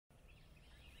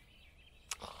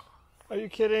Are you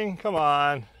kidding? Come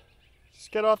on.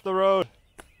 Just get off the road.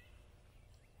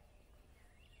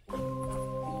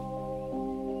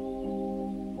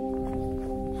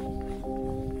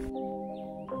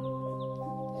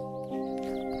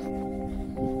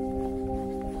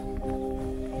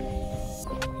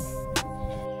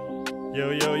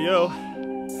 Yo, yo, yo.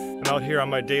 I'm out here on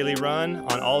my daily run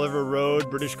on Oliver Road,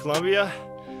 British Columbia.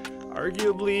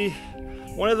 Arguably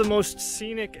one of the most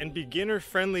scenic and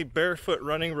beginner-friendly barefoot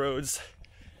running roads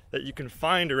that you can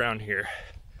find around here.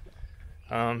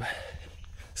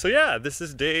 So yeah, this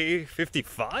is day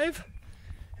 55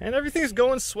 and everything's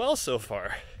going swell so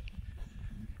far.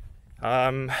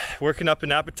 I'm working up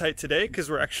an appetite today because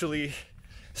we're actually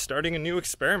starting a new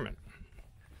experiment.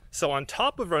 So on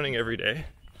top of running every day,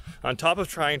 on top of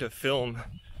trying to film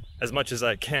as much as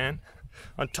I can,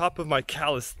 on top of my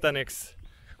calisthenics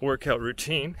workout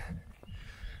routine,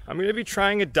 I'm going to be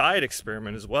trying a diet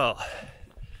experiment as well.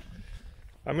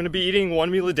 I'm going to be eating one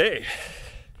meal a day.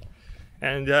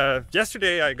 And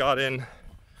yesterday I got in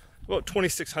about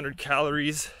 2,600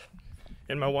 calories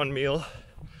in my one meal,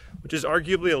 which is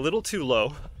arguably a little too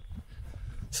low.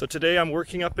 So today I'm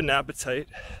working up an appetite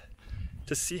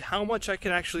to see how much I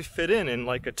can actually fit in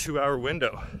like a 2-hour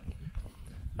window.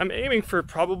 I'm aiming for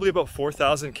probably about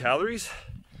 4,000 calories,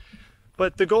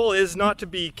 but the goal is not to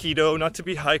be keto, not to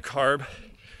be high carb,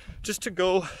 just to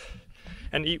go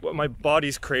and eat what my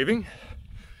body's craving.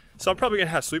 So I'm probably gonna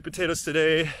have sweet potatoes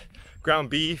today, ground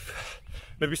beef,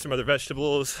 maybe some other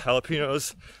vegetables,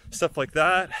 jalapenos, stuff like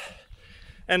that.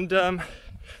 And the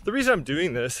reason I'm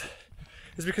doing this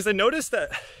is because I noticed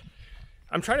that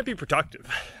I'm trying to be productive.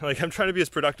 Like, I'm trying to be as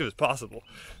productive as possible.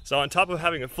 So on top of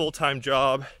having a full-time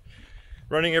job,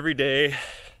 running every day,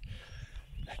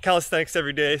 calisthenics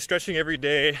every day, stretching every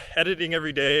day, editing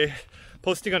every day,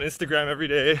 posting on Instagram every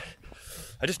day,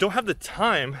 I just don't have the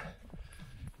time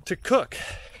to cook.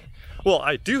 Well,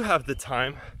 I do have the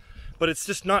time, but it's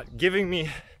just not giving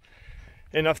me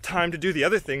enough time to do the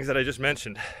other things that I just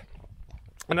mentioned.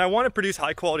 And I want to produce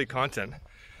high quality content.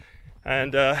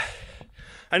 And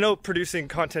I know producing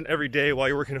content every day while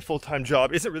you're working a full-time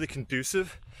job isn't really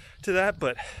conducive to that,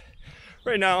 but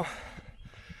right now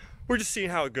we're just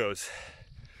seeing how it goes.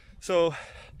 So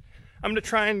I'm gonna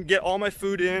try and get all my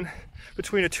food in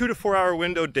between a 2 to 4 hour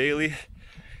window daily,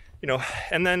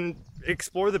 and then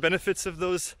explore the benefits of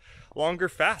those longer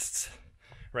fasts,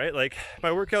 right? Like, my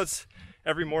workouts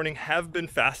every morning have been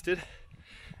fasted,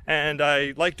 and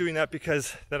I like doing that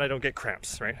because then I don't get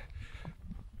cramps, right?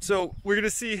 So we're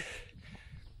gonna see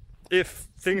if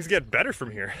things get better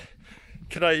from here.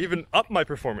 Can I even up my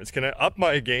performance? Can I up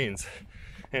my gains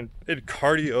and in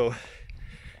cardio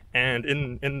and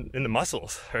in the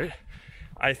muscles, right?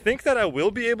 I think that I will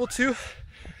be able to,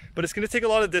 but it's gonna take a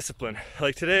lot of discipline.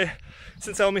 Like today,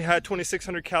 since I only had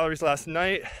 2,600 calories last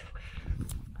night,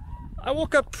 I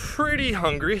woke up pretty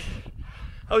hungry.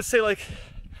 I would say like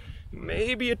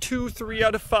maybe a 2-3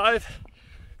 out of 5.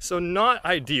 So not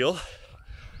ideal.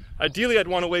 Ideally, I'd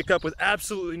want to wake up with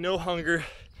absolutely no hunger,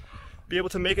 be able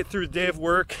to make it through the day of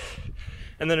work,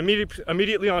 and then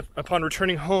immediately upon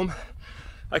returning home,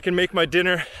 I can make my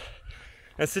dinner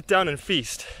and sit down and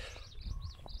feast.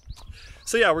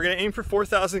 So yeah, we're gonna aim for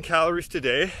 4,000 calories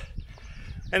today.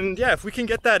 And yeah, if we can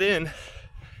get that in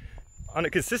on a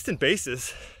consistent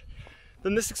basis,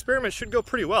 then this experiment should go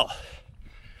pretty well.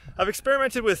 I've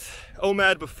experimented with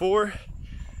OMAD before,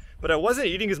 but I wasn't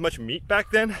eating as much meat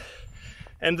back then.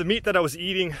 And the meat that I was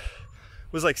eating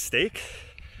was like steak.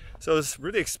 So it was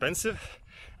really expensive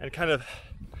and kind of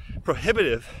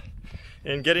prohibitive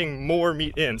in getting more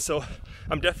meat in. So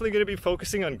I'm definitely gonna be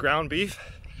focusing on ground beef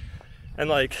and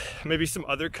like maybe some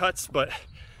other cuts, but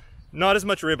not as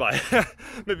much ribeye.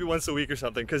 Maybe once a week or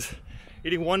something, because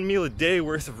eating one meal a day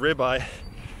worth of ribeye,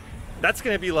 that's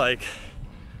gonna be like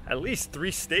at least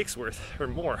 3 steaks worth or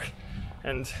more.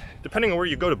 And depending on where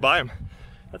you go to buy them,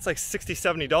 that's like $60,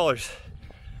 $70.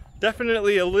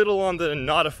 Definitely a little on the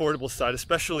not affordable side,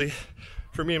 especially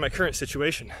for me in my current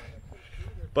situation.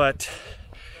 But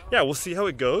yeah, we'll see how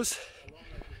it goes.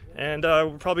 And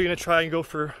we're probably gonna try and go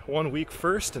for 1 week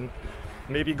first and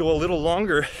maybe go a little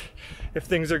longer if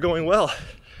things are going well.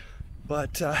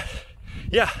 But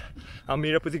yeah, I'll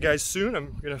meet up with you guys soon.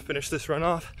 I'm gonna finish this run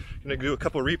off. I'm gonna do a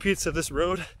couple repeats of this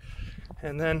road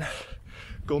and then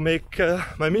go make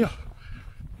my meal.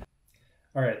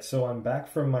 All right, so I'm back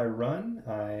from my run.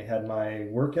 I had my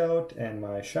workout and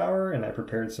my shower, and I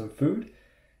prepared some food.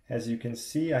 As you can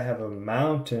see, I have a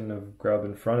mountain of grub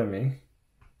in front of me.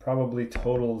 Probably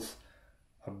totals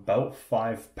about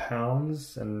 5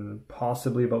 pounds and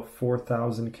possibly about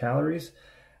 4,000 calories.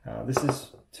 This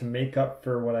is to make up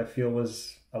for what I feel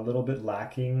was a little bit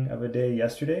lacking of a day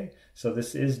yesterday. So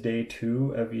this is day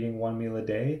 2 of eating one meal a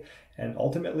day. And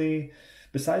ultimately,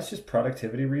 besides just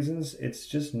productivity reasons, it's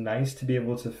just nice to be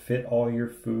able to fit all your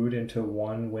food into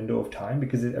one window of time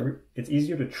because it's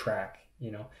easier to track.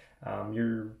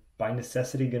 You're by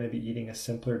necessity going to be eating a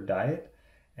simpler diet,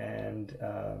 and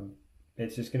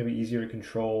it's just going to be easier to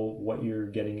control what you're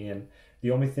getting in.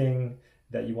 The only thing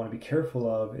that you want to be careful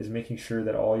of is making sure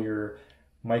that all your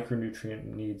micronutrient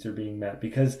needs are being met,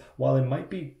 because while it might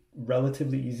be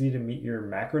relatively easy to meet your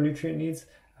macronutrient needs,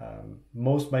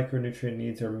 most micronutrient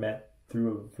needs are met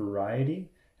through a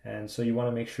variety, and so you want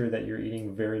to make sure that you're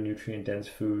eating very nutrient dense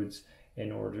foods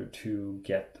in order to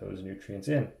get those nutrients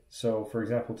in. So for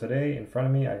example, today in front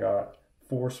of me I got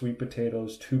 4 sweet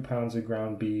potatoes, 2 pounds of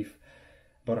ground beef,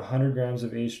 about 100 grams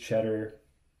of aged cheddar,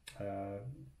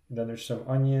 then there's some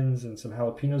onions and some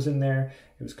jalapenos in there.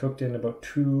 It was cooked in about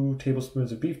 2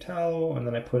 tablespoons of beef tallow, and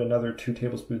then I put another 2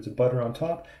 tablespoons of butter on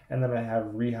top, and then I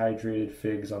have rehydrated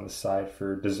figs on the side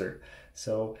for dessert.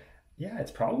 So yeah,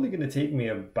 it's probably going to take me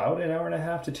about an hour and a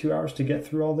half to 2 hours to get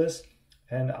through all this,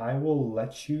 and I will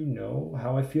let you know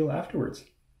how I feel afterwards.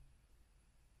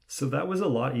 So that was a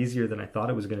lot easier than I thought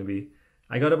it was going to be.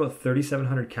 I got about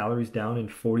 3,700 calories down in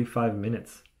 45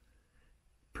 minutes.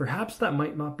 Perhaps that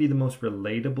might not be the most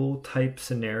relatable type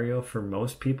scenario for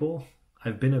most people.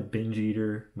 I've been a binge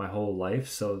eater my whole life,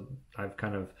 so I've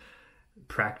kind of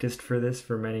practiced for this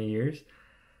for many years.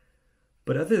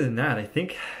 But other than that, I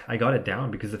think I got it down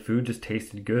because the food just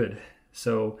tasted good.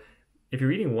 So if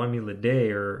you're eating one meal a day,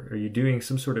 or you're doing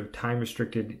some sort of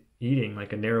time-restricted eating,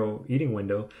 like a narrow eating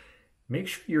window, make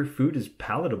sure your food is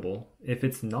palatable. If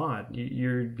it's not,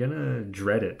 you're gonna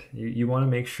dread it. You want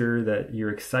to make sure that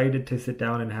you're excited to sit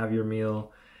down and have your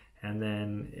meal, and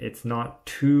then it's not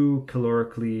too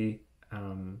calorically,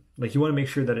 you want to make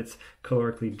sure that it's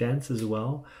calorically dense as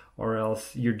well, or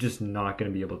else you're just not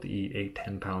going to be able to eat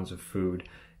 8-10 pounds of food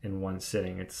in one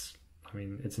sitting. It's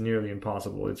nearly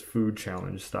impossible. It's food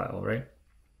challenge style, right?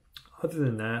 Other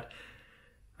than that,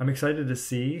 I'm excited to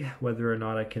see whether or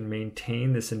not I can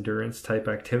maintain this endurance type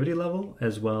activity level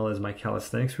as well as my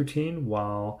calisthenics routine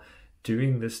while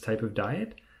doing this type of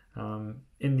diet.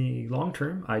 In the long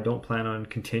term, I don't plan on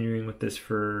continuing with this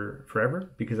for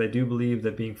forever, because I do believe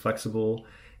that being flexible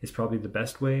is probably the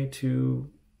best way to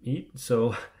eat.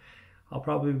 So I'll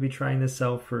probably be trying this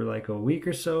out for like a week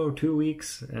or so, 2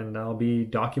 weeks, and I'll be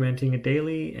documenting it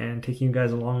daily and taking you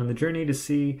guys along on the journey to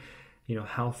see,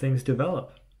 how things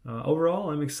develop.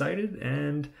 Overall, I'm excited,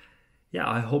 and yeah,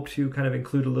 I hope to kind of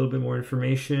include a little bit more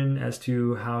information as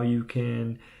to how you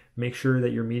can make sure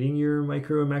that you're meeting your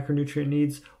micro and macronutrient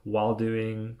needs while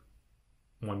doing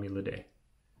one meal a day.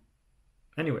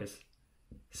 Anyways,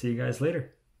 see you guys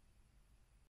later.